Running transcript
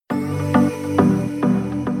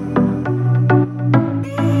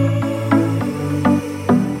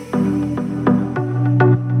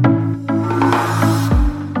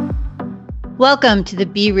Welcome to the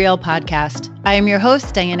Be Real podcast. I am your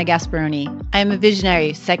host, Diana Gasparoni. I am a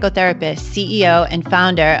visionary psychotherapist, CEO, and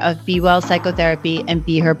founder of Be Well Psychotherapy and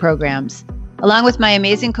Be Her programs. Along with my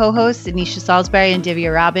amazing co-hosts, Anisha Salisbury and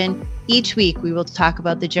Divya Robin, each week we will talk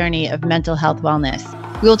about the journey of mental health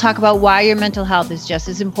wellness. We will talk about why your mental health is just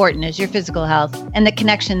as important as your physical health and the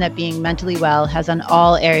connection that being mentally well has on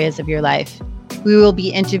all areas of your life. We will be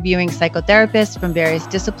interviewing psychotherapists from various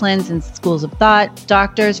disciplines and schools of thought,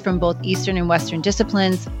 doctors from both Eastern and Western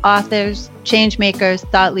disciplines, authors, change makers,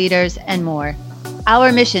 thought leaders, and more.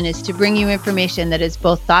 Our mission is to bring you information that is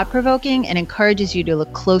both thought-provoking and encourages you to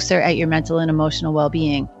look closer at your mental and emotional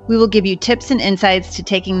well-being. We will give you tips and insights to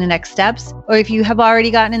taking the next steps, or if you have already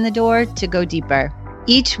gotten in the door, to go deeper.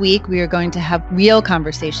 Each week, we are going to have real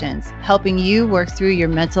conversations, helping you work through your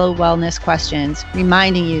mental wellness questions,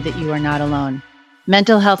 reminding you that you are not alone.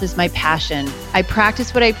 Mental health is my passion. I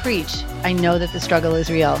practice what I preach. I know that the struggle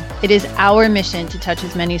is real. It is our mission to touch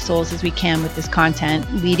as many souls as we can with this content,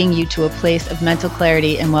 leading you to a place of mental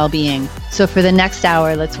clarity and well-being. So for the next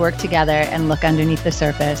hour, let's work together and look underneath the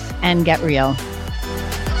surface and get real.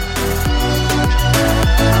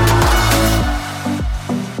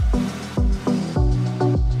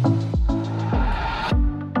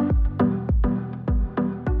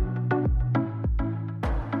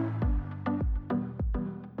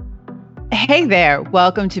 Hey there,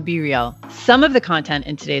 welcome to Be Real. Some of the content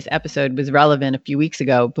in today's episode was relevant a few weeks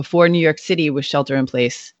ago before New York City was shelter in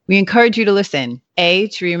place. We encourage you to listen. A,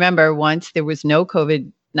 to remember once there was no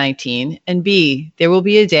COVID-19, and B, there will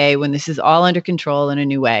be a day when this is all under control in a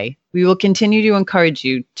new way. We will continue to encourage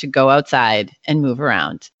you to go outside and move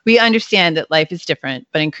around. We understand that life is different,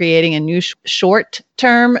 but in creating a new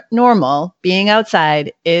short-term normal, being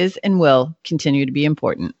outside is and will continue to be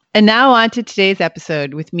important. And now on to today's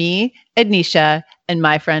episode with me, Anisha, and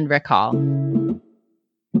my friend Rick Hall.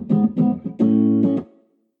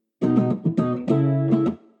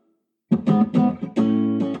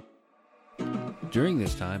 During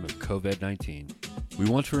this time of COVID-19, we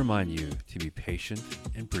want to remind you to be patient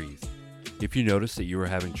and breathe. If you notice that you are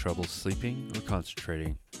having trouble sleeping or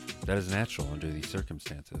concentrating, that is natural under these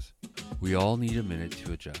circumstances. We all need a minute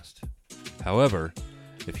to adjust. However,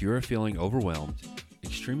 if you are feeling overwhelmed,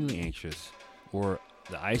 extremely anxious, or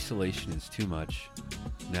the isolation is too much,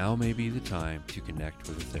 now may be the time to connect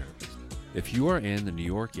with a therapist. If you are in the New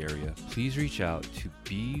York area, please reach out to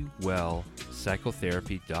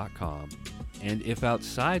bewellpsychotherapy.com, and if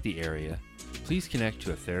outside the area, please connect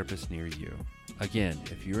to a therapist near you. Again,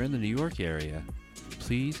 if you're in the New York area,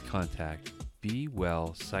 please contact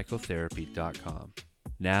bewellpsychotherapy.com.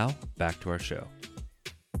 Now, back to our show.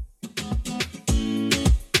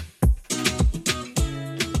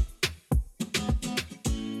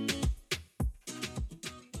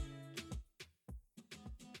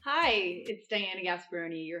 Hi, it's Diana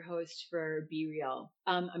Gasparoni, your host for Be Real.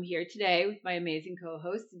 I'm here today with my amazing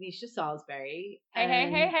co-host, Anisha Salisbury.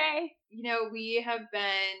 Hey. You know, we have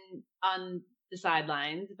been on the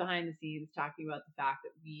sidelines, behind the scenes, talking about the fact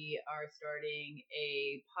that we are starting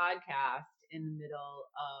a podcast in the middle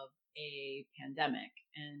of a pandemic.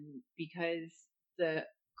 And because the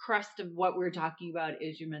crust of what we're talking about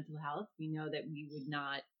is your mental health, we know that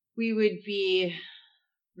we would be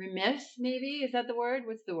remiss, maybe, is that the word?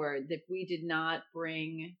 What's the word? That we did not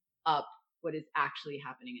bring up what is actually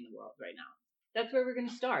happening in the world right now. That's where we're going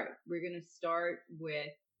to start. We're going to start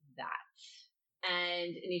with that.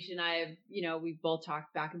 And Anisha and I have, we've both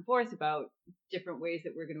talked back and forth about different ways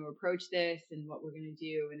that we're going to approach this and what we're going to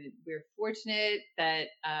do. And we're fortunate that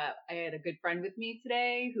I had a good friend with me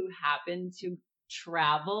today who happened to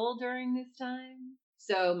travel during this time.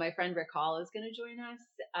 So my friend Rick Hall is going to join us.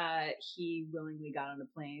 He willingly got on a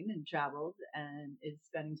plane and traveled and is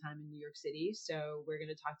spending time in New York City. So we're going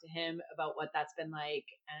to talk to him about what that's been like.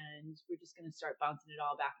 And we're just going to start bouncing it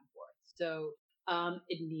all back and forth. So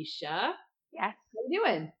Anisha. Yes. How you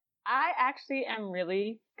doing? I actually am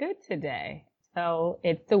really good today. So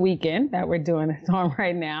it's the weekend that we're doing this on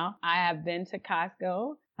right now. I have been to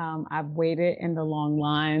Costco. I've waited in the long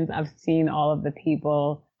lines. I've seen all of the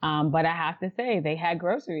people. But I have to say they had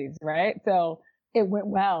groceries, right? So it went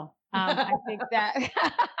well. I think that,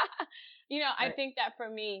 I think that for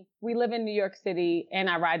me, we live in New York City and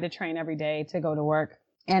I ride the train every day to go to work.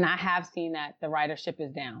 And I have seen that the ridership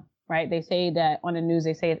is down, right? They say that on the news,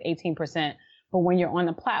 they say it's 18%, but when you're on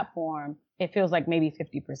the platform, it feels like maybe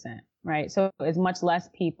 50%, right? So it's much less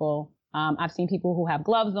people. I've seen people who have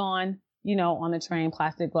gloves on the train,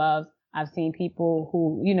 plastic gloves. I've seen people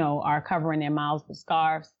who, are covering their mouths with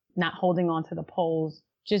scarves, not holding on to the poles,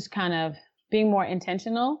 just kind of being more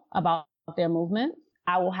intentional about their movements.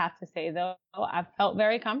 I will have to say, though, I felt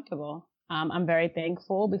very comfortable. I'm very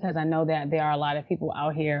thankful because I know that there are a lot of people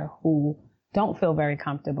out here who don't feel very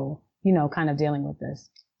comfortable, kind of dealing with this.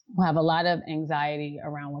 We have a lot of anxiety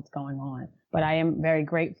around what's going on, but I am very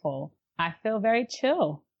grateful. I feel very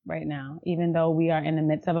chill right now, even though we are in the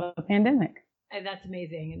midst of a pandemic. And that's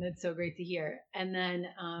amazing. And that's so great to hear. And then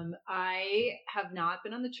I have not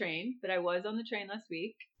been on the train, but I was on the train last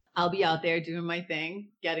week. I'll be out there doing my thing,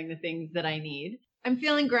 getting the things that I need. I'm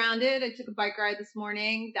feeling grounded. I took a bike ride this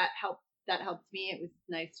morning. That helped me. It was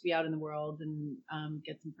nice to be out in the world and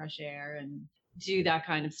get some fresh air and do that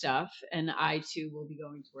kind of stuff. And I too will be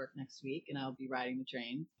going to work next week and I'll be riding the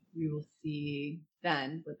train. We will see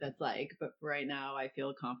then what that's like. But for right now, I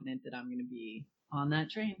feel confident that I'm going to be on that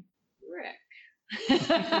train. Rick.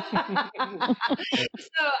 So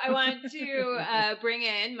I want to bring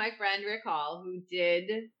in my friend Rick Hall, who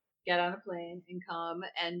did get on a plane and come,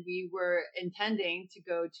 and we were intending to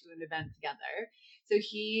go to an event together. So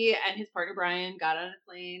he and his partner Brian got on a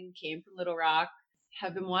plane, came from Little Rock,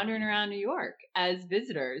 have been wandering around New York as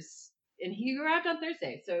visitors, and he arrived on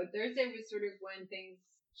Thursday. So Thursday was sort of when things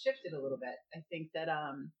shifted a little bit. I think that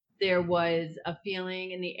there was a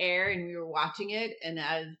feeling in the air, and we were watching it. And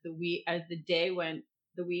as the week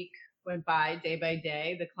went by, day by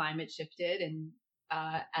day, the climate shifted. And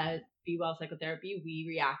at Be Well Psychotherapy, we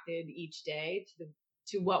reacted each day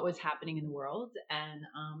to what was happening in the world. And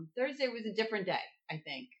Thursday was a different day. I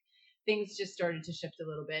think things just started to shift a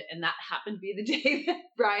little bit, and that happened to be the day that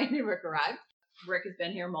Brian and Rick arrived. Rick has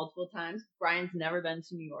been here multiple times. Brian's never been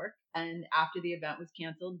to New York. And after the event was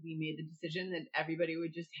canceled, we made the decision that everybody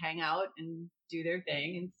would just hang out and do their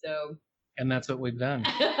thing. And that's what we've done.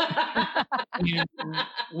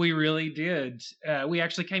 We really did. We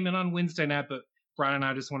actually came in on Wednesday night, but Brian and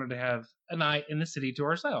I just wanted to have a night in the city to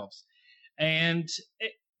ourselves. And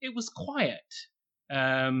it was quiet.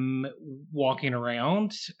 Walking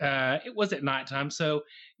around. It was at nighttime,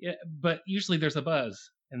 but usually there's a buzz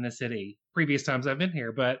in the city. Previous times I've been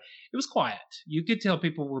here, but it was quiet. You could tell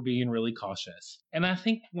people were being really cautious. And I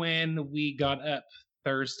think when we got up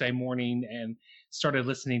Thursday morning and started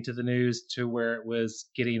listening to the news to where it was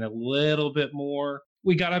getting a little bit more,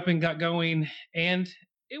 we got up and got going, and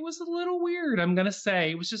it was a little weird, I'm going to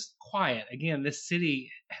say. It was just quiet. Again, this city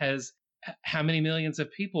has how many millions of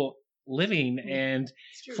people living, and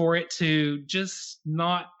for it to just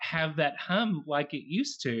not have that hum like it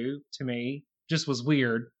used to me, just was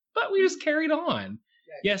weird. But we just carried on.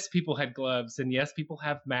 Right. Yes, people had gloves, and yes, people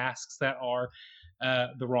have masks that are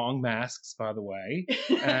the wrong masks, by the way.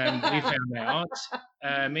 We found out.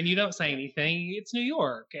 And you don't say anything. It's New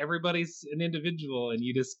York. Everybody's an individual, and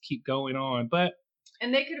you just keep going on.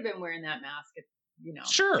 And they could have been wearing that mask,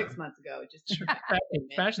 6 months ago. Just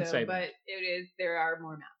fashion statement. But there are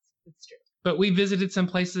more masks. It's true. But we visited some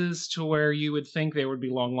places to where you would think there would be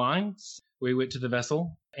long lines. We went to the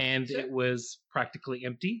Vessel, and It was practically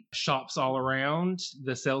empty. Shops all around.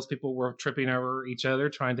 The salespeople were tripping over each other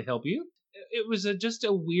trying to help you. It was just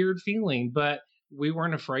a weird feeling, but we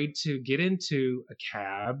weren't afraid to get into a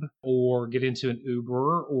cab or get into an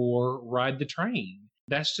Uber or ride the train.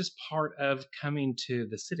 That's just part of coming to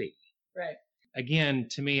the city. Right. Again,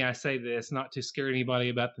 to me, I say this not to scare anybody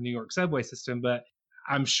about the New York subway system, but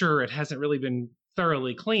I'm sure it hasn't really been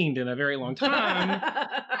thoroughly cleaned in a very long time.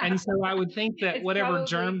 And so I would think that whatever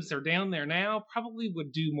germs are down there now probably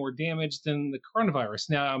would do more damage than the coronavirus.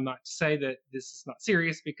 Now, I'm not to say that this is not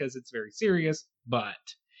serious, because it's very serious, but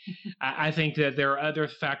I think that there are other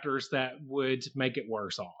factors that would make it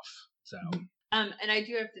worse off. So, and I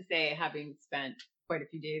do have to say, having spent quite a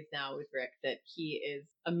few days now with Rick, that he is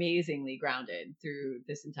amazingly grounded through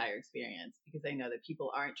this entire experience, because I know that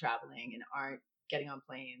people aren't traveling and aren't getting on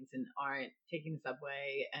planes and aren't taking the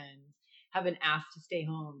subway and have been asked to stay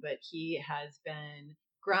home, but he has been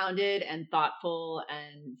grounded and thoughtful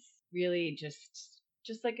and really just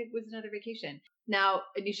like it was another vacation. Now,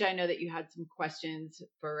 Anisha, I know that you had some questions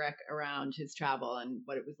for Rick around his travel and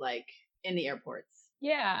what it was like in the airports.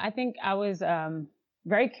 Yeah, I think I was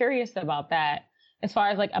very curious about that, as far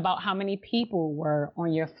as about how many people were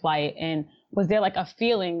on your flight, and was there a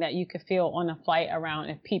feeling that you could feel on a flight around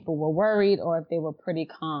if people were worried or if they were pretty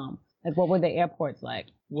calm? What were the airports like?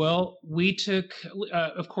 Well, we took,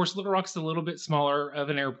 of course, Little Rock's a little bit smaller of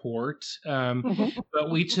an airport, but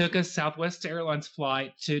we took a Southwest Airlines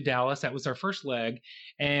flight to Dallas. That was our first leg.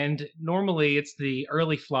 And normally it's the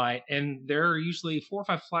early flight, and there are usually 4 or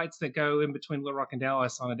 5 flights that go in between Little Rock and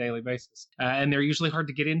Dallas on a daily basis. And they're usually hard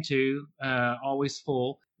to get into, always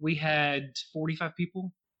full. We had 45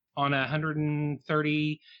 people on a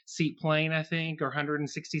 130 seat plane, I think, or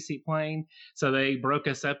 160 seat plane. So they broke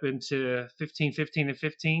us up into 15, 15, and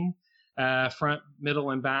 15, front, middle,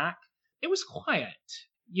 and back. it was quiet.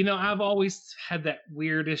 You know, I've always had that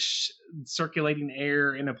weirdish circulating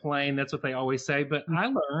air in a plane. That's what they always say. But I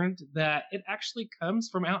learned that it actually comes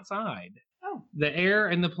from outside. Oh. The air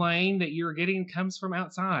in the plane that you're getting comes from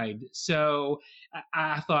outside. So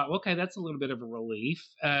I thought, okay, that's a little bit of a relief.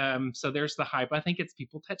 So there's the hype. I think it's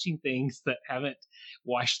people touching things that haven't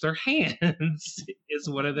washed their hands is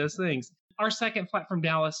one of those things. Our second flight from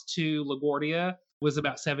Dallas to LaGuardia was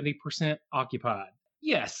about 70% occupied.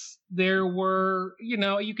 Yes, there were, you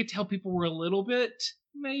know, you could tell people were a little bit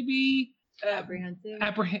maybe Apprehensive.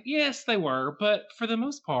 Yes, they were. But for the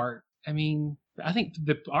most part, I mean, I think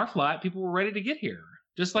our flight, people were ready to get here,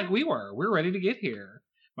 just like we were. We're ready to get here.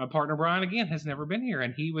 My partner, Brian, again, has never been here,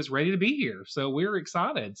 and he was ready to be here. So we're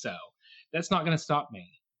excited. So that's not going to stop me.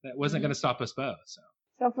 That wasn't going to stop us both.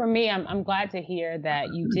 So for me, I'm glad to hear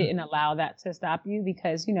that you didn't allow that to stop you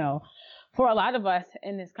because, you know, for a lot of us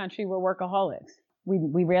in this country, we're workaholics.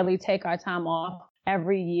 We rarely take our time off.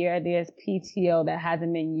 Every year there's PTO that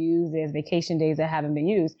hasn't been used. There's vacation days that haven't been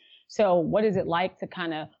used. So what is it like to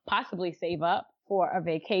kind of possibly save up for a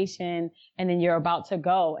vacation and then you're about to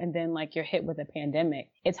go and then like you're hit with a pandemic?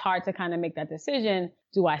 It's hard to kind of make that decision.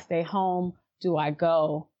 Do I stay home? Do I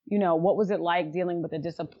go? You know, what was it like dealing with the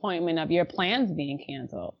disappointment of your plans being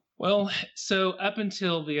canceled? Well, so up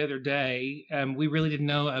until the other day, we really didn't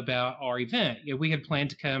know about our event. You know, we had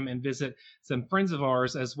planned to come and visit some friends of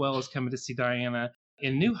ours as well as coming to see Diana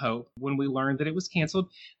in New Hope. When we learned that it was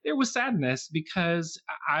canceled, there was sadness because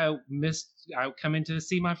I come in to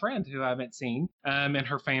see my friend who I haven't seen and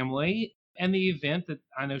her family and the event that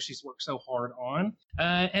I know she's worked so hard on.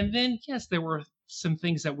 And then, yes, there were some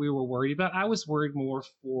things that we were worried about. I was worried more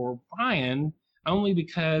for Brian only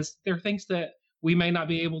because there are things that we may not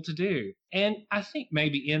be able to do. And I think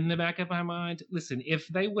maybe in the back of my mind, listen, if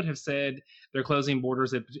they would have said they're closing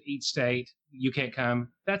borders at each state, you can't come,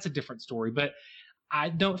 that's a different story. But I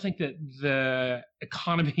don't think that the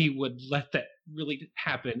economy would let that really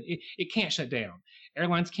happen. It can't shut down.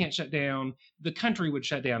 Airlines can't shut down. The country would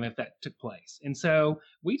shut down if that took place. And so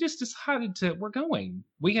we just decided we're going.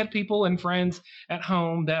 We had people and friends at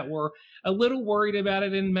home that were a little worried about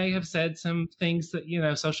it and may have said some things that, you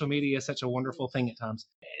know, social media is such a wonderful thing at times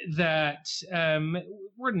that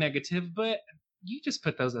were negative, but you just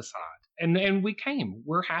put those aside. And we came.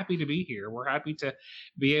 We're happy to be here. We're happy to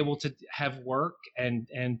be able to have work and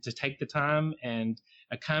to take the time and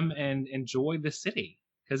come and enjoy the city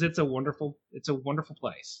because it's a wonderful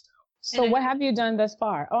place. So what have you done thus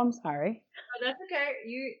far? Oh, I'm sorry. Oh, that's okay.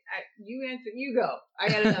 You answer. You go. I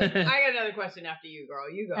got another question after you, girl.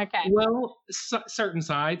 You go. Okay. Well, certain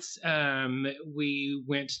sites. We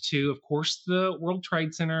went to, of course, the World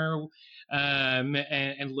Trade Center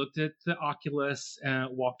and looked at the Oculus.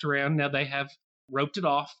 Walked around. Now they have roped it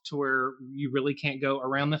off to where you really can't go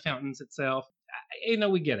around the fountains itself. You know,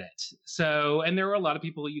 we get it. So, and there were a lot of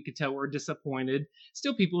people you could tell were disappointed.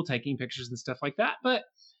 Still people taking pictures and stuff like that. But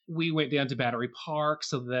we went down to Battery Park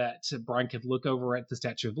so that Brian could look over at the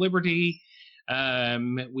Statue of Liberty.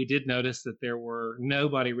 We did notice that there were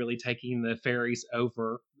nobody really taking the ferries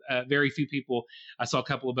over. Very few people. I saw a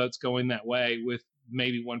couple of boats going that way with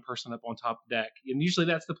maybe one person up on top of the deck. And usually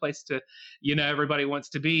that's the place to, you know, everybody wants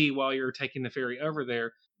to be while you're taking the ferry over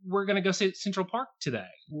there. We're going to go see Central Park today.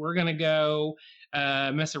 We're going to go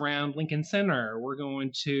mess around Lincoln Center. We're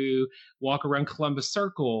going to walk around Columbus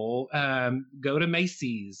Circle, go to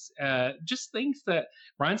Macy's, just things that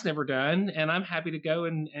Brian's never done. And I'm happy to go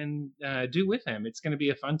and do with him. It's going to be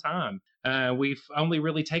a fun time. We've only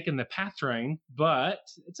really taken the PATH train, but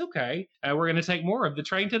it's okay. We're going to take more of the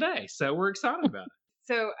train today. So we're excited about it.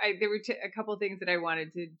 So there were a couple things that I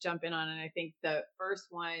wanted to jump in on. And I think the first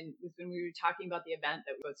one was when we were talking about the event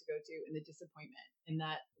that we were supposed to go to and the disappointment and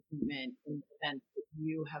that disappointment in the event that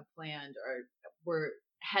you have planned or were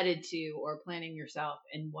headed to or planning yourself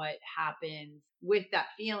and what happens with that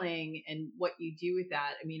feeling and what you do with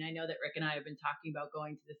that. I mean, I know that Rick and I have been talking about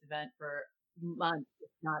going to this event for months, if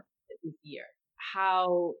not at least a year.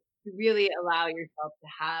 How to really allow yourself to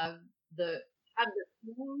have the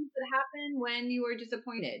feelings that happen when you are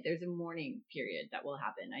disappointed. There's a mourning period that will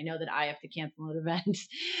happen. I know that I have to cancel an event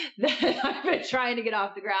that I've been trying to get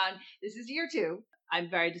off the ground. This is year 2. I'm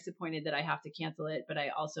very disappointed that I have to cancel it, but I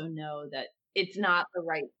also know that it's not the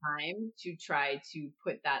right time to try to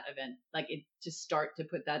put that event, to start to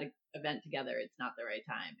put that event together. It's not the right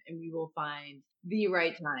time. And we will find the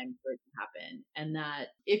right time for it to happen. And that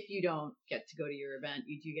if you don't get to go to your event,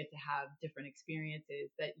 you do get to have different experiences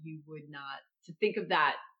that you would not, to think of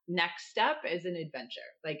that next step as an adventure.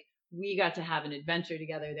 Like we got to have an adventure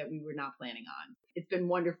together that we were not planning on. It's been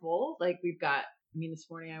wonderful. Like we've got this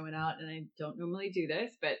morning I went out, and I don't normally do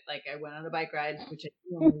this, but like I went on a bike ride, which I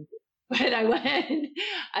normally do. But I went,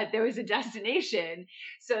 there was a destination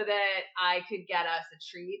so that I could get us a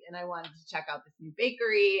treat, and I wanted to check out this new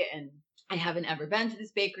bakery, and I haven't ever been to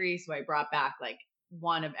this bakery. So I brought back like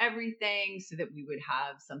one of everything so that we would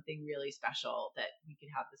have something really special that we could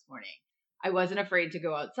have this morning. I wasn't afraid to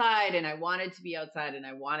go outside, and I wanted to be outside, and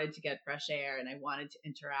I wanted to get fresh air, and I wanted to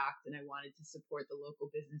interact, and I wanted to support the local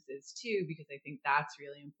businesses too, because I think that's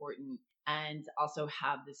really important. And also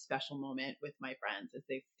have this special moment with my friends as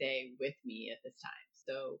they stay with me at this time.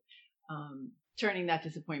 So turning that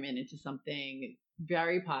disappointment into something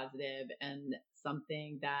very positive and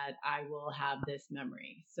something that I will have this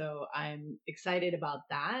memory. So I'm excited about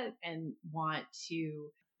that and want to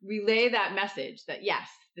relay that message that yes,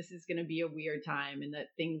 this is going to be a weird time and that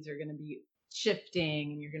things are going to be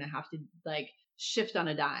shifting and you're going to have to like shift on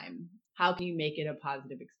a dime. How can you make it a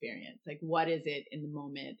positive experience? Like, what is it in the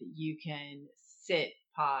moment that you can sit,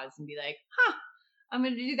 pause, and be like, I'm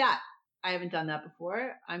going to do that. I haven't done that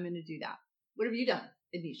before. I'm going to do that. What have you done,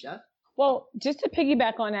 Anisha? Well, just to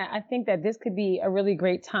piggyback on that, I think that this could be a really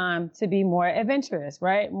great time to be more adventurous,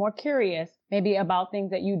 right? More curious, maybe about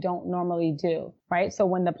things that you don't normally do, right? So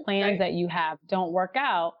when the plans that you have don't work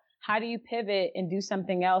out, how do you pivot and do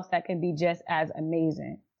something else that can be just as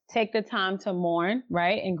amazing? Take the time to mourn,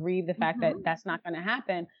 right? And grieve the fact that that's not going to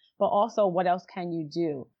happen. But also, what else can you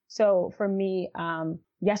do? So for me,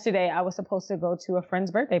 yesterday, I was supposed to go to a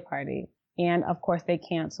friend's birthday party. And of course, they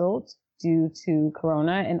canceled due to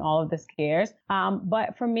Corona and all of the scares.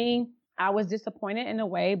 But for me, I was disappointed in a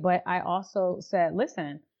way, but I also said,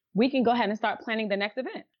 listen, we can go ahead and start planning the next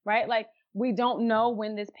event, right? Like, we don't know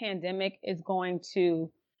when this pandemic is going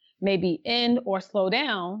to maybe end or slow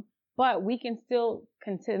down, but we can still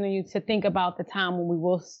continue to think about the time when we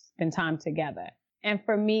will spend time together. And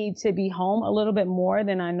for me to be home a little bit more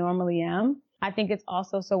than I normally am, I think it's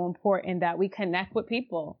also so important that we connect with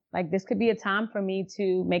people. Like, this could be a time for me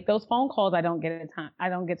to make those phone calls I don't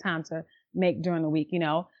get time to make during the week,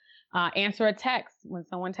 answer a text when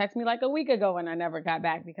someone texted me like a week ago and I never got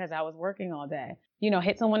back because I was working all day,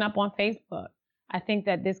 hit someone up on Facebook. I think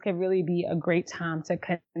that this could really be a great time to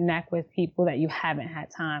connect with people that you haven't had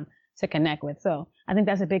time to connect with. So I think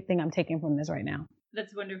that's a big thing I'm taking from this right now.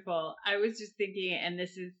 That's wonderful. I was just thinking, and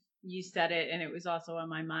you said it, and it was also on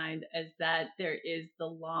my mind, as that there is the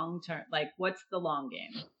long term, like, what's the long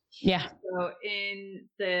game? Yeah. So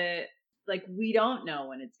we don't know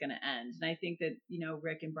when it's going to end. And I think that,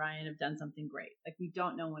 Rick and Brian have done something great. Like, we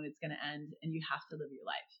don't know when it's going to end, and you have to live your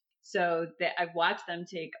life. So I've watched them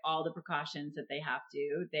take all the precautions that they have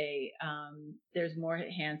to. There's more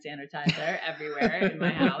hand sanitizer everywhere in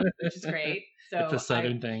my house, which is great. So it's a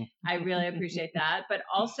Southern thing. I really appreciate that. But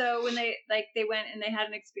also when they went and they had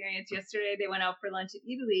an experience yesterday, they went out for lunch at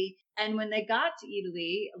Italy. And when they got to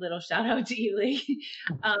Italy, a little shout out to Italy,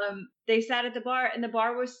 they sat at the bar and the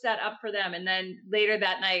bar was set up for them. And then later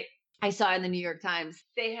that night, I saw in the New York Times,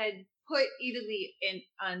 they had put Italy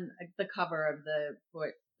on the cover of the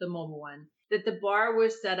mobile one, that the bar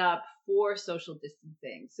was set up for social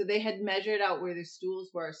distancing. So they had measured out where the stools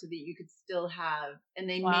were so that you could still have, and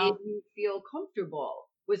they made you feel comfortable,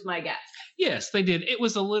 was my guess. Yes, they did. It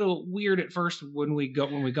was a little weird at first when we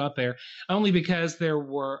got there, only because there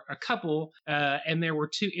were a couple, and there were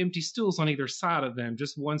two empty stools on either side of them,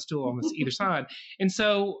 just one stool on either side. And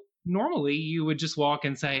so normally you would just walk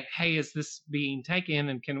and say, hey, is this being taken?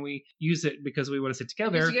 And can we use it because we want to sit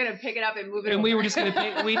together? You're going to pick it up and move it over. And we were just going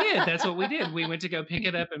to we did. That's what we did. We went to go pick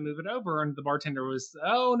it up and move it over. And the bartender was,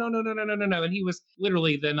 oh, no. And he was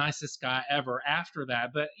literally the nicest guy ever after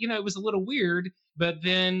that. But, it was a little weird. But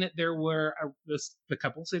then there were the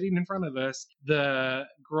couple sitting in front of us. The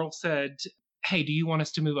girl said, hey, do you want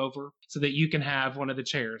us to move over so that you can have one of the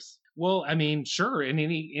chairs? Well, I mean, sure. In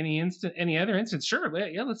any other instance, sure.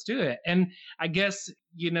 Yeah, let's do it. And I guess,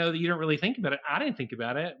 you don't really think about it. I didn't think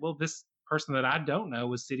about it. Well, this person that I don't know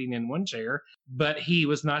was sitting in one chair, but he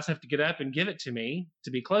was nice enough to get up and give it to me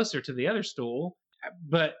to be closer to the other stool.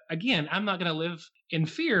 But again, I'm not going to live in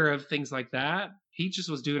fear of things like that. He just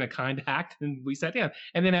was doing a kind act and we sat down.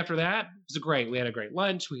 And then after that, it was great. We had a great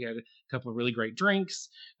lunch. We had a couple of really great drinks.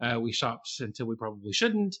 We shopped until we probably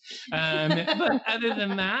shouldn't. But other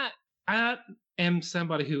than that, I am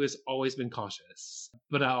somebody who has always been cautious,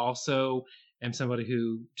 but I also am somebody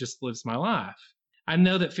who just lives my life. I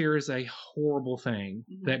know that fear is a horrible thing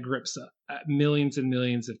that grips millions and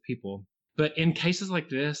millions of people. But in cases like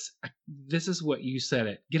this is what you said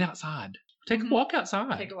it. Get outside. Take a walk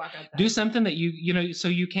outside. Take a walk outside. Do something that so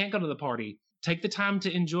you can't go to the party. Take the time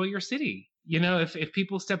to enjoy your city. if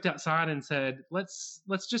people stepped outside and said, let's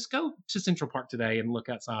just go to Central Park today and look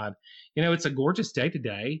outside, it's a gorgeous day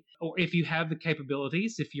today. Or if you have the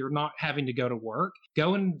capabilities, if you're not having to go to work,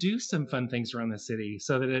 go and do some fun things around the city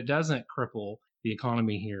so that it doesn't cripple the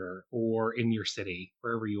economy here or in your city,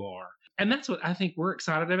 wherever you are. And that's what I think we're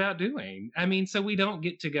excited about doing. I mean, so we don't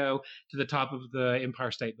get to go to the top of the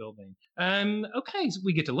Empire State Building. Okay, so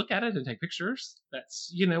we get to look at it and take pictures.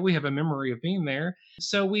 That's, we have a memory of being there.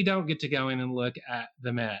 So we don't get to go in and look at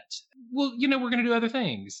the Met. Well, we're going to do other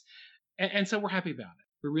things. And so we're happy about it.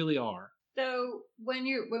 We really are. So when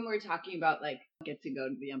we're talking about like get to go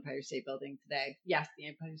to the Empire State Building today, yes, the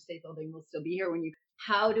Empire State Building will still be here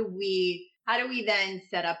how do we then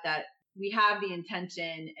set up that we have the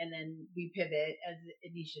intention and then we pivot, as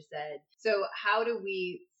Anisha said. So how do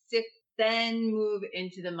we then move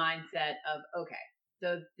into the mindset of, okay,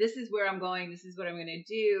 so this is where I'm going. This is what I'm going to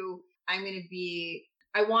do.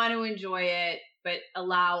 I want to enjoy it, but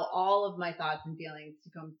allow all of my thoughts and feelings to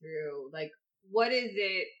come through. Like, what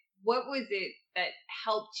was it that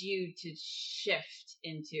helped you to shift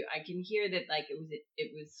into? I can hear that like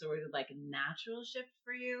it was sort of like a natural shift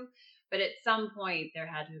for you, but at some point there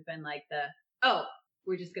had to have been like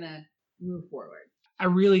we're just going to move forward. I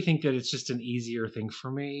really think that it's just an easier thing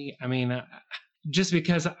for me. I mean, just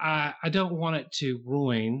because I don't want it to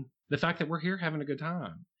ruin the fact that we're here having a good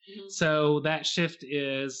time. Mm-hmm. So that shift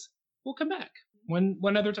is, we'll come back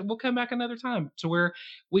one other time. We'll come back another time to where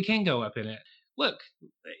we can go up in it. Look,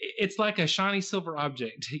 it's like a shiny silver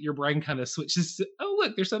object. Your brain kind of switches to, oh,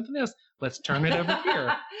 look, there's something else. Let's turn it over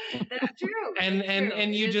here. That's true.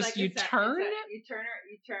 And you just, you turn it. You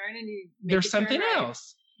turn and you make there's something right.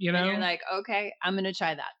 else, And you're like, okay, I'm going to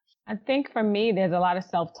try that. I think for me, there's a lot of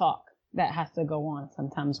self-talk that has to go on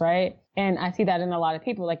sometimes, right? And I see that in a lot of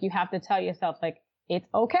people. Like, you have to tell yourself, like, it's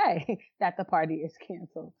okay that the party is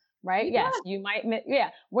canceled. Right? Yeah. Yes. You might,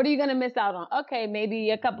 What are you going to miss out on? Okay.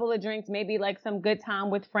 Maybe a couple of drinks, maybe like some good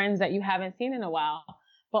time with friends that you haven't seen in a while,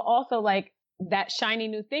 but also like that shiny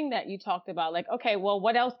new thing that you talked about. Like, okay, well,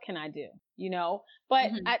 what else can I do?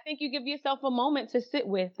 But I think you give yourself a moment to sit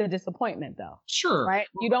with the disappointment though. Sure. Right?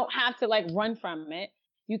 You don't have to like run from it.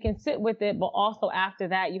 You can sit with it, but also after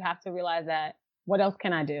that, you have to realize that what else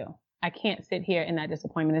can I do? I can't sit here in that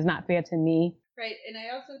disappointment. It's not fair to me. Right. And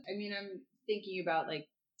I'm thinking about like,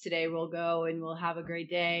 today we'll go and we'll have a great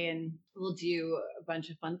day and we'll do a bunch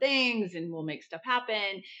of fun things and we'll make stuff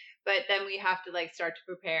happen. But then we have to like start to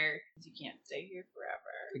prepare because you can't stay here forever.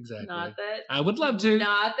 Exactly. Not that I would love to.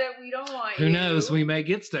 Not that we don't want Who knows? We may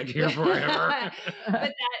get stuck here forever.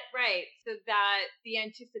 But so that the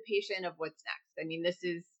anticipation of what's next. I mean, this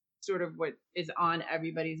is sort of what is on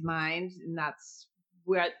everybody's mind, and that's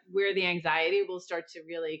where the anxiety will start to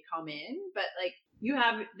really come in. But like,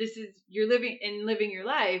 you're living your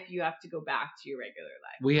life. You have to go back to your regular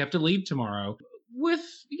life. We have to leave tomorrow with,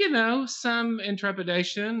 some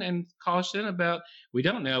intrepidation and caution about, we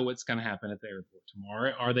don't know what's going to happen at the airport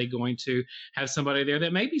tomorrow. Are they going to have somebody there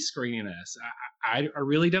that may be screening us? I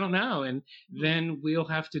really don't know. And then we'll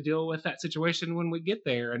have to deal with that situation when we get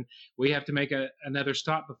there. And we have to make another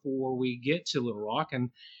stop before we get to Little Rock.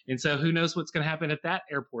 And so who knows what's going to happen at that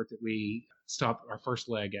airport that we stop our first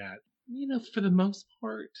leg at. For the most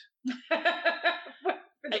part,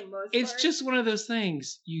 it's just one of those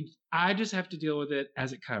things. I just have to deal with it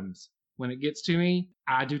as it comes. When it gets to me,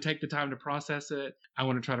 I do take the time to process it. I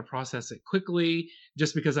want to try to process it quickly,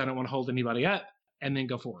 just because I don't want to hold anybody up, and then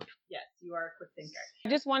go forward. Yes, you are a quick thinker. I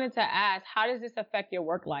just wanted to ask, how does this affect your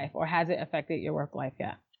work life, or has it affected your work life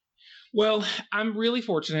yet? Well, I'm really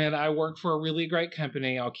fortunate. I work for a really great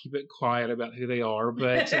company. I'll keep it quiet about who they are,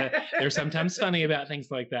 but they're sometimes funny about things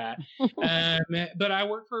like that. But I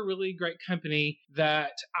work for a really great company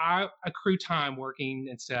that I accrue time working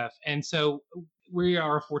and stuff. And so we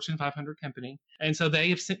are a Fortune 500 company. And so they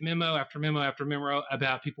have sent memo after memo after memo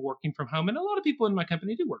about people working from home. And a lot of people in my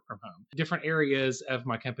company do work from home. Different areas of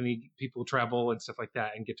my company, people travel and stuff like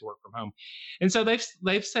that and get to work from home. And so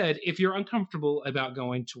they've said, if you're uncomfortable about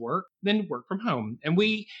going to work, then work from home. And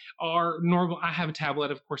we are normal. I have a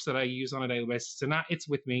tablet, of course, that I use on a daily basis, and it's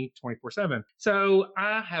with me 24/7. So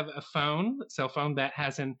I have a cell phone that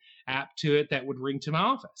has an app to it that would ring to my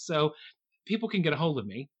office. So people can get a hold of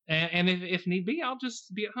me. And if need be, I'll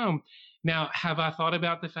just be at home. Now, have I thought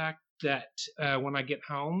about the fact that when I get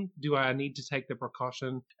home, do I need to take the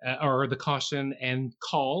precaution or the caution and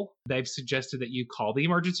call? They've suggested that you call the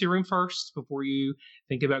emergency room first before you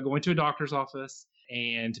think about going to a doctor's office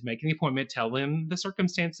and make an appointment. Tell them the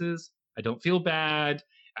circumstances. I don't feel bad.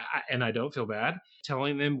 And I don't feel bad.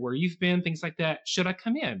 Telling them where you've been, things like that. Should I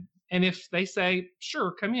come in? And if they say,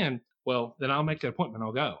 sure, come in, well, then I'll make an appointment.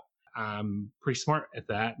 I'll go. I'm pretty smart at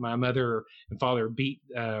that. My mother and father beat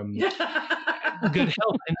good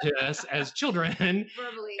health into us as children.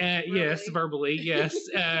 Verbally. Yes, verbally. Yes.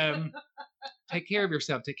 Take care of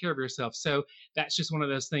yourself. Take care of yourself. So that's just one of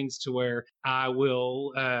those things to where I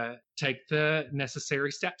will take the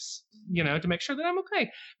necessary steps, to make sure that I'm okay.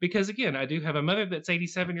 Because again, I do have a mother that's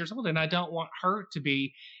 87 years old, and I don't want her to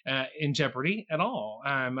be in jeopardy at all.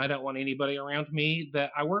 I don't want anybody around me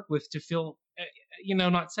that I work with to feel,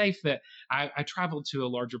 not safe. That I traveled to a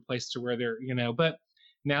larger place to where they're, but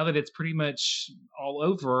now that it's pretty much all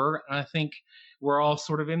over, I think we're all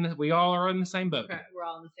sort of we all are in the same boat. Right. We're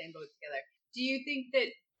all in the same boat together. Do you think that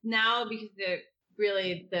now, because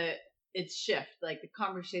it's shift, like the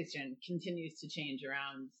conversation continues to change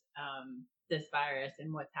around this virus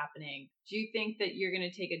and what's happening, do you think that you're going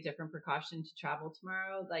to take a different precaution to travel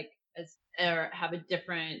tomorrow, or have a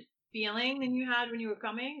different feeling than you had when you were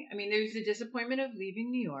coming? I mean, there's the disappointment of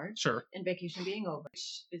leaving New York, sure, and vacation being over,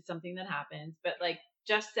 which is something that happens, but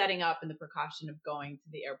just setting up and the precaution of going to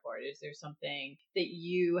the airport, is there something that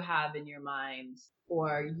you have in your mind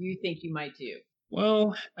or you think you might do?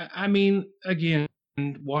 Well, I mean, again,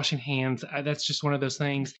 washing hands, that's just one of those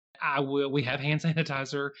things. We have hand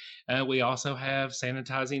sanitizer. We also have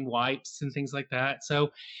sanitizing wipes and things like that. So,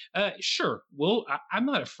 sure. Well, I'm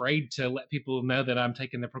not afraid to let people know that I'm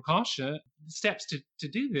taking the steps to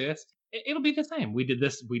do this. It'll be the same. We did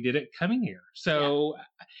it coming here. So,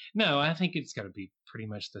 no, I think it's going to be pretty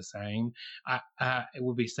much the same. It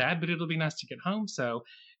will be sad, but it'll be nice to get home. So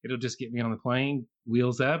it'll just get me on the plane,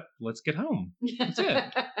 wheels up, let's get home. That's it.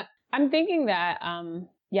 I'm thinking that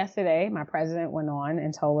yesterday my president went on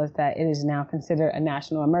and told us that it is now considered a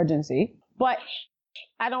national emergency, but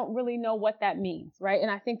I don't really know what that means, right? And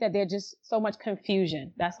I think that there's just so much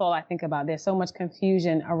confusion. That's all I think about. There's so much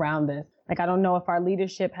confusion around this. I don't know if our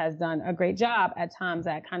leadership has done a great job at times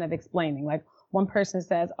at kind of explaining. One person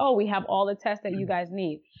says, oh, we have all the tests that you guys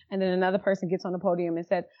need. And then another person gets on the podium and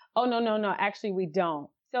says, oh, no, actually we don't.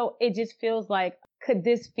 So it just feels like, could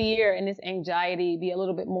this fear and this anxiety be a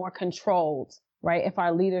little bit more controlled, right? If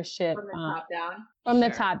our leadership from the top down, from the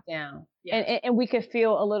top down, and we could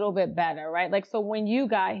feel a little bit better, right? So when you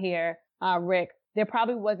got here, Rick, there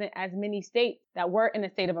probably wasn't as many states that were in a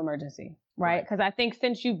state of emergency, right? Because I think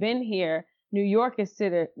since you've been here, New York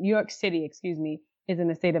City, is in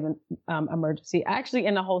a state of emergency, actually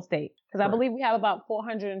in the whole state. Because I believe we have about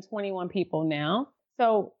 421 people now.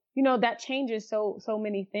 So, that changes so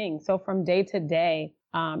many things. So from day to day,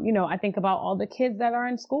 I think about all the kids that are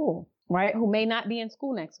in school, right? Who may not be in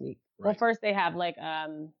school next week. Right. Well, first they have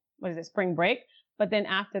spring break? But then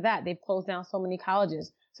after that, they've closed down so many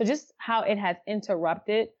colleges. So just how it has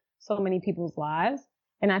interrupted so many people's lives.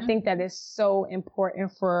 And I think that is so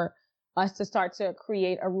important for us to start to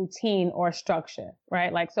create a routine or a structure,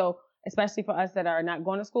 right? So especially for us that are not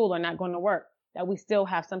going to school or not going to work, that we still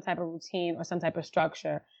have some type of routine or some type of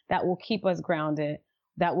structure that will keep us grounded,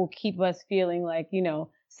 that will keep us feeling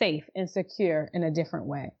safe and secure in a different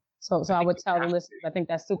way. So I would tell the listeners, I think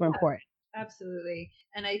that's super important. Absolutely.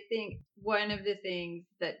 And I think one of the things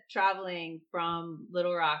that traveling from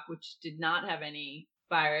Little Rock, which did not have any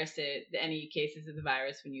cases of the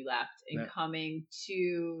virus when you left, and coming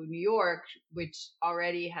to New York, which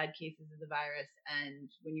already had cases of the virus, and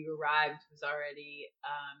when you arrived was already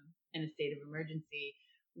in a state of emergency.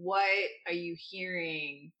 What are you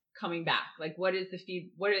hearing coming back? What is the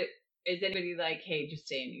is anybody hey, just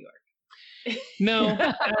stay in New York? No,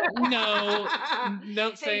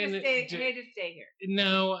 don't say just stay here.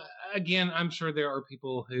 No, again, I'm sure there are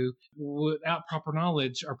people who, without proper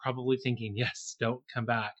knowledge, are probably thinking, yes, don't come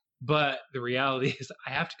back. But the reality is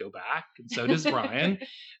I have to go back, and so does Brian.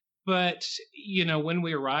 But, when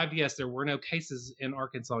we arrived, yes, there were no cases in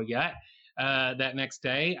Arkansas yet. That next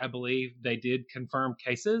day, I believe they did confirm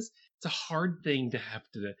cases. It's a hard thing to have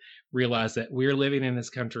to realize that we're living in this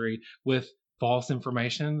country with false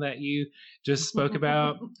information that you just spoke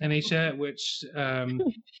about, Anisha, which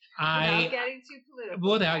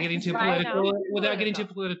without getting too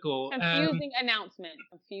political. Confusing announcement.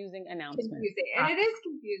 Confusing. And it is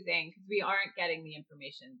confusing because we aren't getting the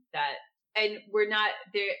information and we're not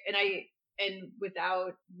there. And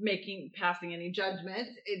without passing any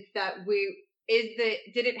judgments, it's that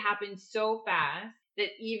did it happen so fast that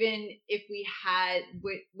even if we had,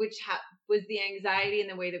 was the anxiety and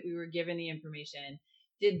the way that we were given the information,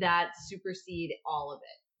 did that supersede all of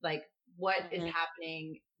it? What is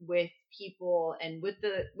happening with people and with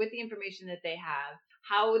the information that they have,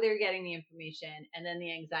 how they're getting the information, and then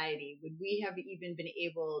the anxiety? Would we have even been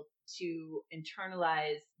able to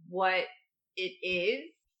internalize what it is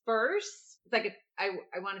first? It's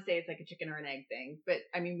I want to say it's like a chicken or an egg thing, but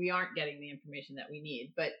I mean, we aren't getting the information that we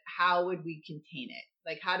need, but how would we contain it?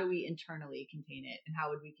 Like, how do we internally contain it, and how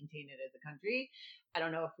would we contain it as a country? I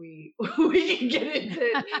don't know if we can get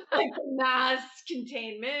into like mass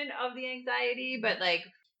containment of the anxiety, but like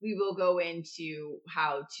we will go into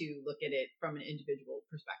how to look at it from an individual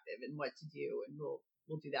perspective and what to do, and we'll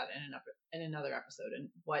do that in another episode, and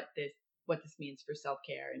what this means for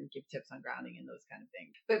self-care and give tips on grounding and those kind of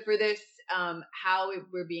things. But for this, how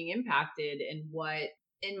we're being impacted, and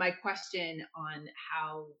in my question on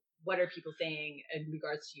what are people saying in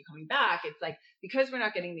regards to you coming back, it's like, because we're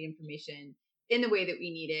not getting the information in the way that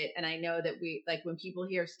we need it. And I know that we, like, when people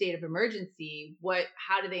hear state of emergency,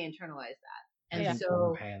 how do they internalize that? And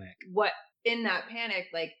so panic. What in that panic,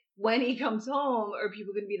 like when he comes home, are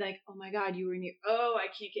people going to be like, oh my God, you were near, oh, I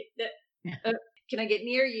can't get that. Can I get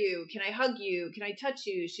near you? Can I hug you? Can I touch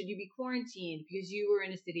you? Should you be quarantined because you were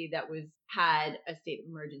in a city that had a state of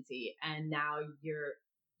emergency, and now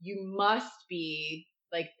you must be,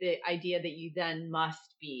 like, the idea that you then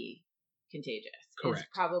must be contagious. Correct. Is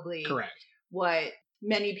probably correct what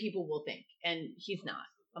many people will think, and he's not.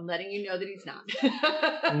 I'm letting you know that he's not.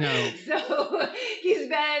 No. So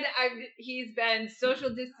he's been social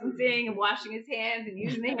distancing and washing his hands and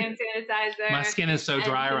using the hand sanitizer. My skin is so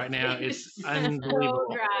dry right now. It's unbelievable.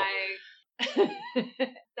 So dry.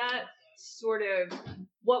 That sort of,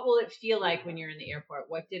 what will it feel like when you're in the airport?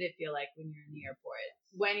 What did it feel like when you're in the airport?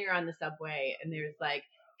 When you're on the subway and there's like,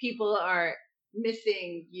 people are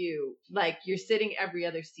missing you, like you're sitting every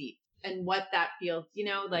other seat, and what that feels,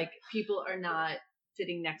 like people are not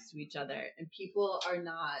sitting next to each other, and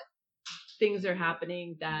things are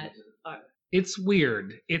happening that are. It's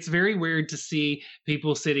weird. It's very weird to see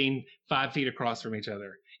people sitting 5 feet across from each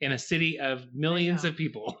other in a city of millions of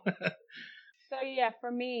people. So yeah, for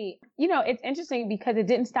me, it's interesting because it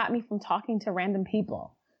didn't stop me from talking to random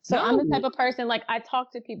people. So I'm the type of person, like, I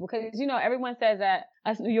talk to people because, everyone says that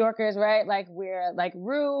us New Yorkers, right? Like, we're like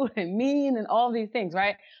rude and mean and all these things,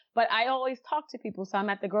 right? But I always talk to people. So I'm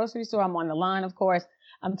at the grocery store. I'm on the line, of course.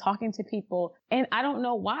 I'm talking to people, and I don't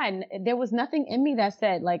know why. There was nothing in me that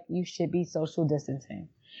said, like, you should be social distancing.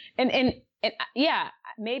 And yeah,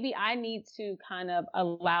 maybe I need to kind of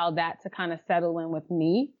allow that to kind of settle in with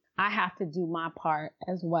me. I have to do my part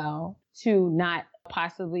as well to not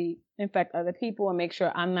possibly infect other people and make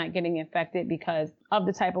sure I'm not getting infected because of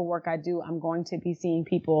the type of work I do. I'm going to be seeing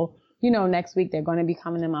people, next week. They're going to be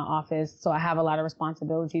coming in my office. So I have a lot of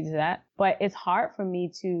responsibility to that. But it's hard for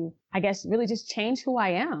me to, I guess, really just change who I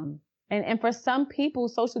am. And for some people,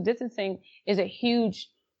 social distancing is a huge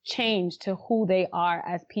change to who they are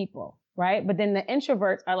as people, right? But then the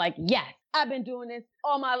introverts are like, yes, I've been doing this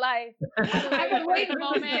all my life. I've been waiting a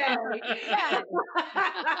moment. Yeah.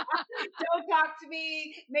 Don't talk to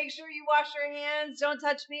me. Make sure you wash your hands. Don't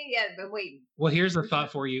touch me. Yeah, I've been waiting. Well, here's a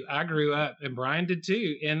thought for you. I grew up, and Brian did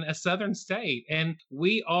too, in a southern state, and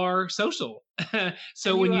we are social.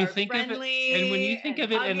 So when you think of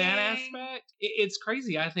it in that aspect, it's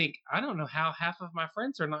crazy. I don't know how half of my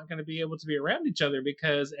friends are not going to be able to be around each other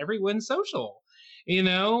because everyone's social.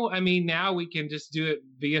 I mean, now we can just do it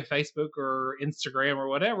via Facebook or Instagram or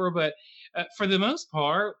whatever. But for the most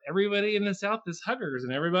part, everybody in the South is huggers,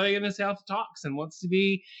 and everybody in the South talks and wants to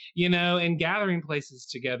be, in gathering places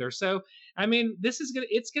together. So, I mean,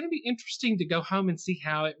 it's going to be interesting to go home and see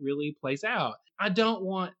how it really plays out. I don't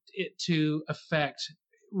want it to affect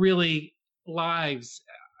really lives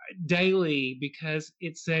daily because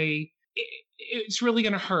it's really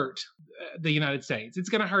going to hurt the United States. It's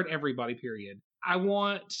going to hurt everybody, period. I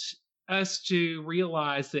want us to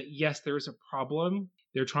realize that, yes, there's a problem.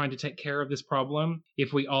 They're trying to take care of this problem.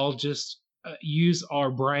 If we all just use our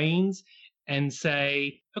brains and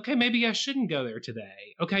say, okay, maybe I shouldn't go there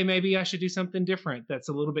today. Okay, maybe I should do something different that's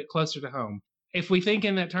a little bit closer to home. If we think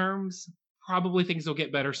in that terms, probably things will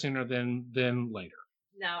get better sooner than later.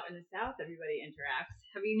 Now, in the South, everybody interacts.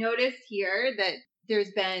 Have you noticed here that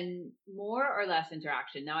there's been more or less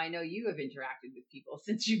interaction? Now, I know you have interacted with people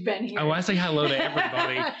since you've been here. Oh, I say hello to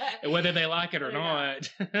everybody, whether they like it or not.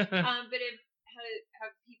 But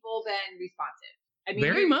have people been responsive? I mean,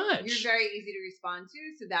 very much. You're very easy to respond to,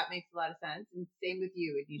 so that makes a lot of sense. And same with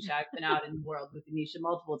you, Anisha. I've been out in the world with Anisha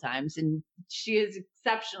multiple times, and she is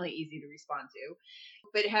exceptionally easy to respond to.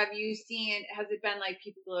 But has it been like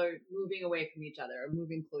people are moving away from each other or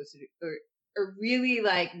moving closer to, or really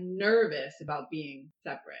like nervous about being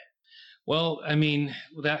separate? Well, I mean,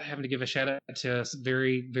 without having to give a shout out to a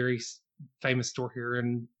very, very famous store here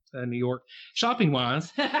in New York, shopping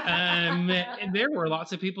wise, and there were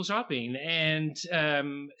lots of people shopping. And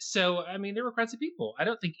so, I mean, there were crowds of people. I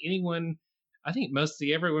don't think anyone I think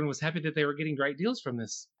mostly everyone was happy that they were getting great deals from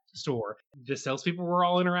this store. The salespeople were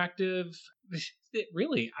all interactive.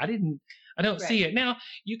 Really, I don't see it. Now,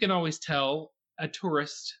 you can always tell a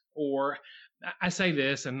tourist, or I say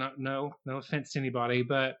this, and no offense to anybody,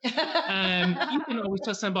 but you can always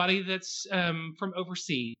tell somebody that's from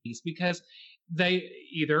overseas, because they're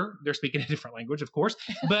speaking a different language, of course,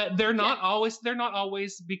 but they're not always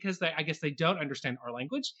because I guess they don't understand our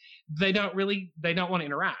language. They don't want to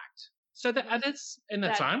interact. So that's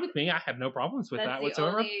fine with me. I have no problems with that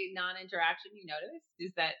whatsoever. That's the only non-interaction you notice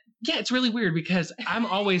is that. Yeah, it's really weird because I'm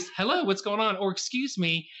always, hello, what's going on? Or excuse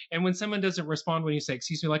me. And when someone doesn't respond when you say,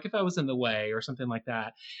 excuse me, like if I was in the way or something like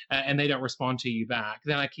that, and they don't respond to you back,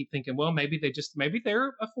 then I keep thinking, well, maybe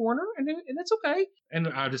they're a foreigner and that's okay. And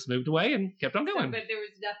I just moved away and kept on going. But there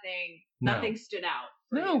was nothing stood out.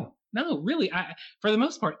 No, really. For the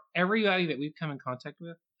most part, everybody that we've come in contact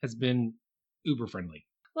with has been uber friendly.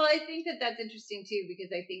 Well, I think that's interesting too,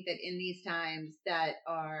 because I think that in these times that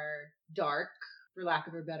are dark, for lack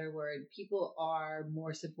of a better word, people are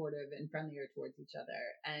more supportive and friendlier towards each other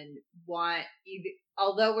and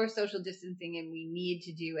although we're social distancing and we need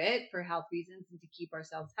to do it for health reasons and to keep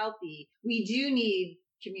ourselves healthy, we do need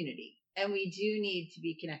community and we do need to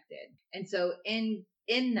be connected. And so in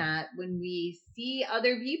that, when we see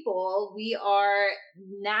other people, we are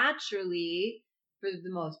naturally, for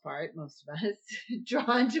the most part, most of us,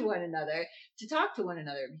 drawn to one another, to talk to one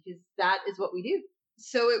another, because that is what we do.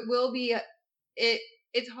 So it will be,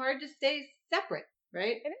 it's hard to stay separate,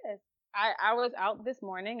 right? It is. I was out this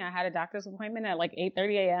morning. I had a doctor's appointment at like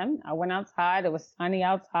 8:30 a.m. I went outside. It was sunny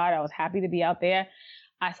outside. I was happy to be out there.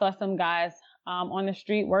 I saw some guys on the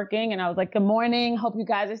street working, and I was like, good morning. Hope you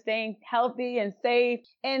guys are staying healthy and safe.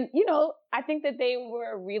 And, I think that they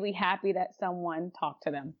were really happy that someone talked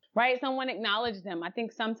to them, right? Someone acknowledged them. I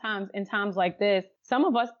think sometimes in times like this, some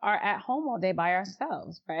of us are at home all day by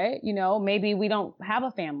ourselves, right? Maybe we don't have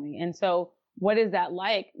a family. And so what is that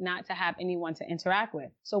like not to have anyone to interact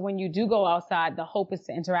with? So when you do go outside, the hope is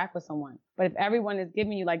to interact with someone. But if everyone is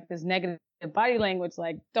giving you like this negative body language,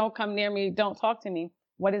 like don't come near me, don't talk to me,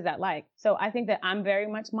 what is that like? So I think that I'm very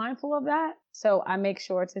much mindful of that. So I make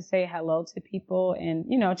sure to say hello to people and,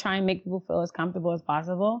 try and make people feel as comfortable as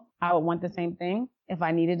possible. I would want the same thing if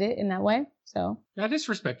I needed it in that way. So I just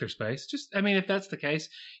respect their space. If that's the case,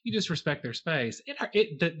 you just respect their space.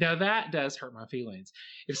 Now that does hurt my feelings.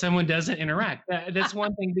 If someone doesn't interact, that's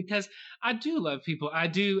one thing, because I do love people. I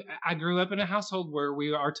grew up in a household where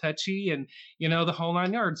we are touchy and, the whole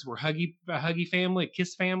nine yards. We're a huggy family, a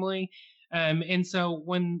kiss family. And so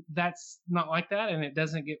when that's not like that and it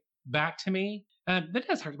doesn't get back to me, that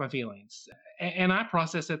does hurt my feelings. And I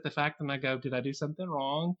process it, the fact, and I go, did I do something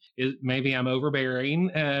wrong? Maybe I'm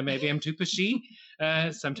overbearing. Maybe I'm too pushy.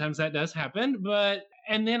 Sometimes that does happen.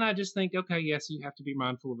 And then I just think, okay, yes, you have to be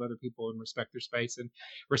mindful of other people and respect their space and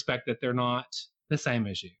respect that they're not the same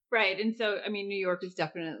as you. Right. And so, New York is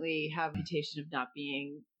definitely have a reputation of not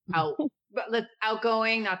being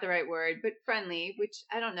outgoing, not the right word, but friendly, which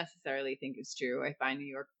I don't necessarily think is true. I find New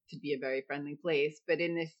York to be a very friendly place, but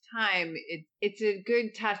in this time, it's a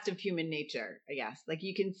good test of human nature, I guess. Like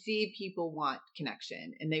you can see people want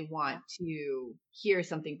connection and they want to hear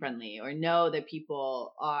something friendly or know that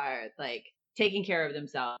people are like taking care of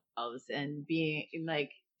themselves and being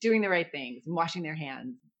like doing the right things and washing their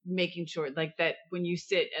hands, making sure like that when you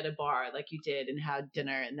sit at a bar like you did and had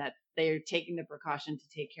dinner, and that they're taking the precaution to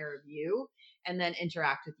take care of you and then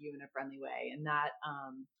interact with you in a friendly way. And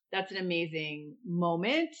that's an amazing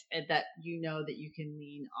moment that that you can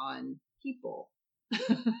lean on people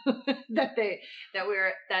that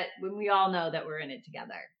when we all know that we're in it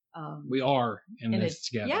together. We are in this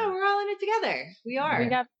together. Yeah, we're all in it together. We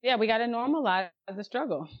are. We got to normalize the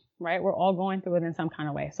struggle, right? We're all going through it in some kind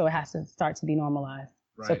of way. So it has to start to be normalized.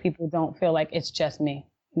 Right. So people don't feel like it's just me.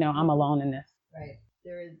 I'm alone in this. Right.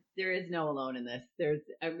 There is no alone in this. There's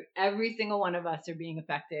every single one of us are being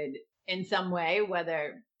affected in some way,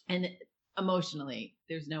 and emotionally,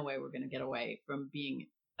 there's no way we're going to get away from being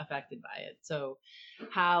affected by it. So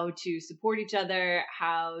how to support each other,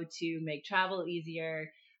 how to make travel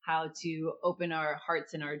easier, how to open our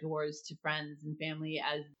hearts and our doors to friends and family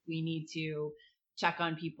as we need to check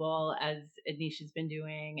on people, as Anisha's been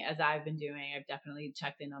doing, as I've been doing. I've definitely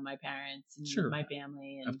checked in on my parents and my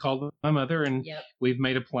family. And, I've called my mother, and we've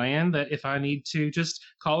made a plan that if I need to just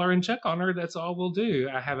call her and check on her, that's all we'll do.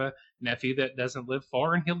 I have a nephew that doesn't live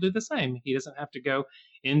far, and he'll do the same. He doesn't have to go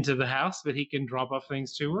into the house, but he can drop off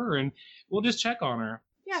things to her, and we'll just check on her.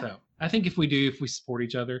 Yeah. So I think if we support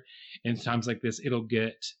each other in times like this,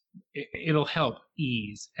 it'll help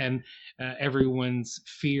ease, and everyone's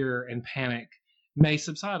fear and panic may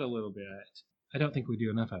subside a little bit. I don't think we do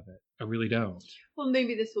enough of it. I really don't. Well,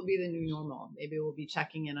 maybe this will be the new normal. Maybe we'll be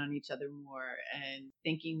checking in on each other more and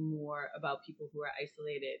thinking more about people who are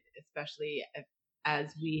isolated, especially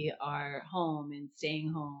as we are home and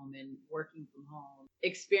staying home and working from home,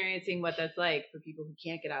 experiencing what that's like for people who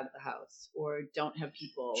can't get out of the house or don't have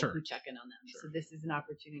people who check in on them. Sure. So this is an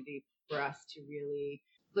opportunity for us to really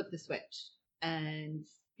flip the switch and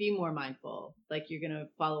be more mindful. Like you're going to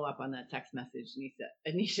follow up on that text message,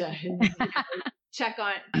 Anisha, and check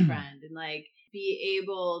on a friend and like be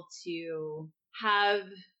able to have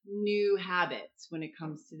new habits when it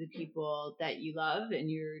comes to the people that you love in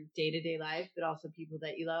your day-to-day life, but also people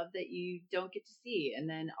that you love that you don't get to see. And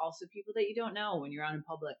then also people that you don't know when you're out in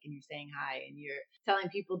public and you're saying hi and you're telling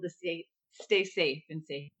people to stay safe and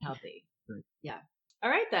stay healthy. Right. Yeah. All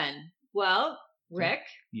right then. Well, Rick.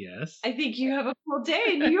 Yes. I think you have a full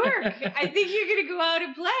day in New York. I think you're going to go out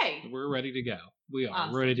and play. We're ready to go. We are.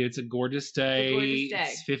 Awesome. We're ready to do. It's a gorgeous day.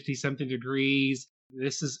 It's 50-something degrees.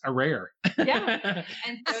 This is a rare. Yeah.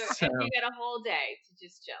 And so and you got a whole day to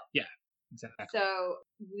just chill. Yeah, exactly. So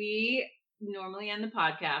we normally end the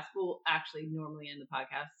podcast. We'll actually normally end the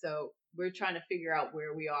podcast. So we're trying to figure out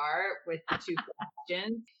where we are with the 2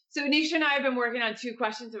 questions. So Anisha and I have been working on 2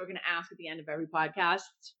 questions that we're going to ask at the end of every podcast.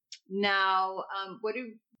 Now,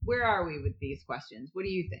 where are we with these questions? What do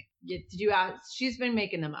you think? Did you ask? She's been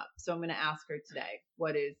making them up. So I'm going to ask her today.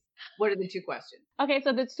 What are the 2 questions? Okay,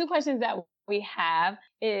 so the 2 questions that we have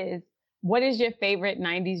is, what is your favorite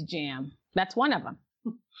 90s jam? That's one of them.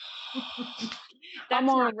 Come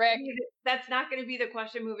on, Rick. That's not going to be the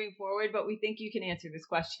question moving forward, but we think you can answer this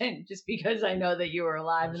question just because I know that you were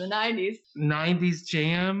alive in the 90s. 90s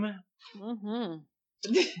jam? Mm-hmm.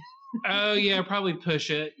 Oh, yeah, probably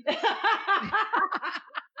Push It.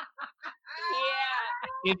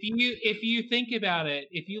 If you think about it,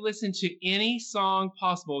 if you listen to any song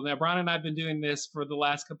possible, now Brian and I have been doing this for the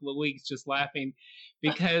last couple of weeks, just laughing,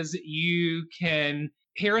 because you can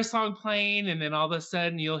hear a song playing and then all of a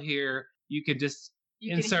sudden you can just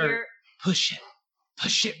insert push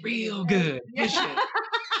it real good, push it.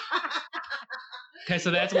 Okay,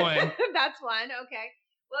 so that's one. That's one. Okay.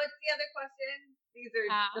 What's the other question? These are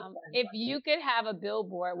if you could have a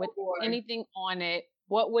billboard with anything on it,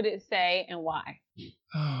 what would it say and why?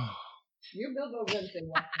 Oh. Your billboard would say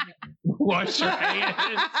wash your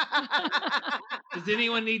hands. Does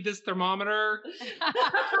anyone need this thermometer?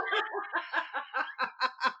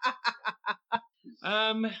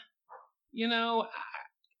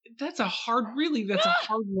 That's a hard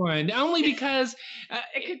one. Only because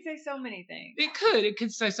it could say so many things. It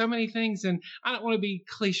could say so many things, and I don't want to be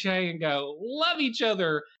cliche and go love each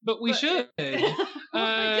other, but we should. Do it.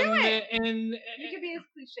 And you can be as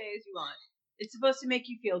cliche as you want. It's supposed to make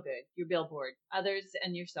you feel good. Your billboard, others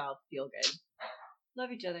and yourself feel good.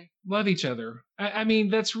 Love each other. Love each other. I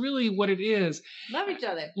mean, that's really what it is. Love each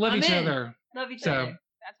other. Love each other. Love each other.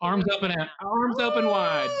 Arms open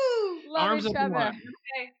wide. Arms open wide.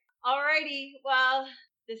 Okay. Alrighty. Well,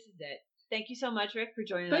 this is it. Thank you so much, Rick, for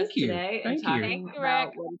joining us today and talking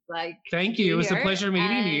about what it's like. Thank you. It was a pleasure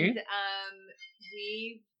meeting you.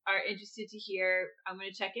 We are interested to hear. I'm going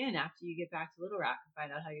to check in after you get back to Little Rock and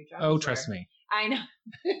find out how your travels. Oh, trust me. I know.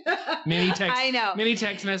 Many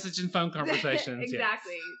text message and phone conversations.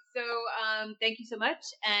 Exactly. Yes. So thank you so much.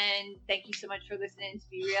 And thank you so much for listening to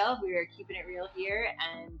Be Real. We are keeping it real here.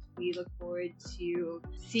 And we look forward to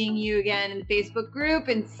seeing you again in the Facebook group.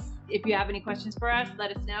 And if you have any questions for us,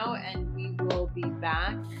 let us know. And we will be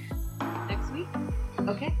back next week.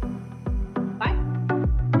 Okay. Bye.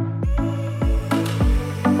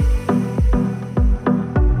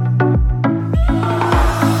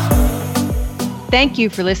 Thank you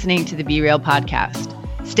for listening to the Be Real podcast.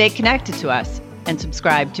 Stay connected to us and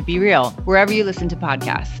subscribe to Be Real wherever you listen to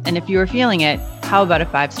podcasts. And if you are feeling it, how about a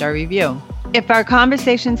 5-star review? If our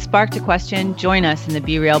conversation sparked a question, join us in the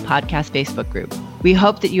Be Real podcast Facebook group. We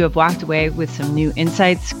hope that you have walked away with some new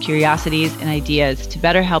insights, curiosities, and ideas to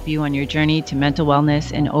better help you on your journey to mental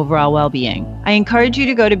wellness and overall well-being. I encourage you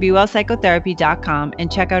to go to BeWellPsychotherapy.com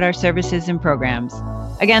and check out our services and programs.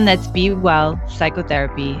 Again, that's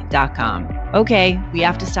BeWellPsychotherapy.com. Okay, we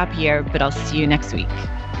have to stop here, but I'll see you next week.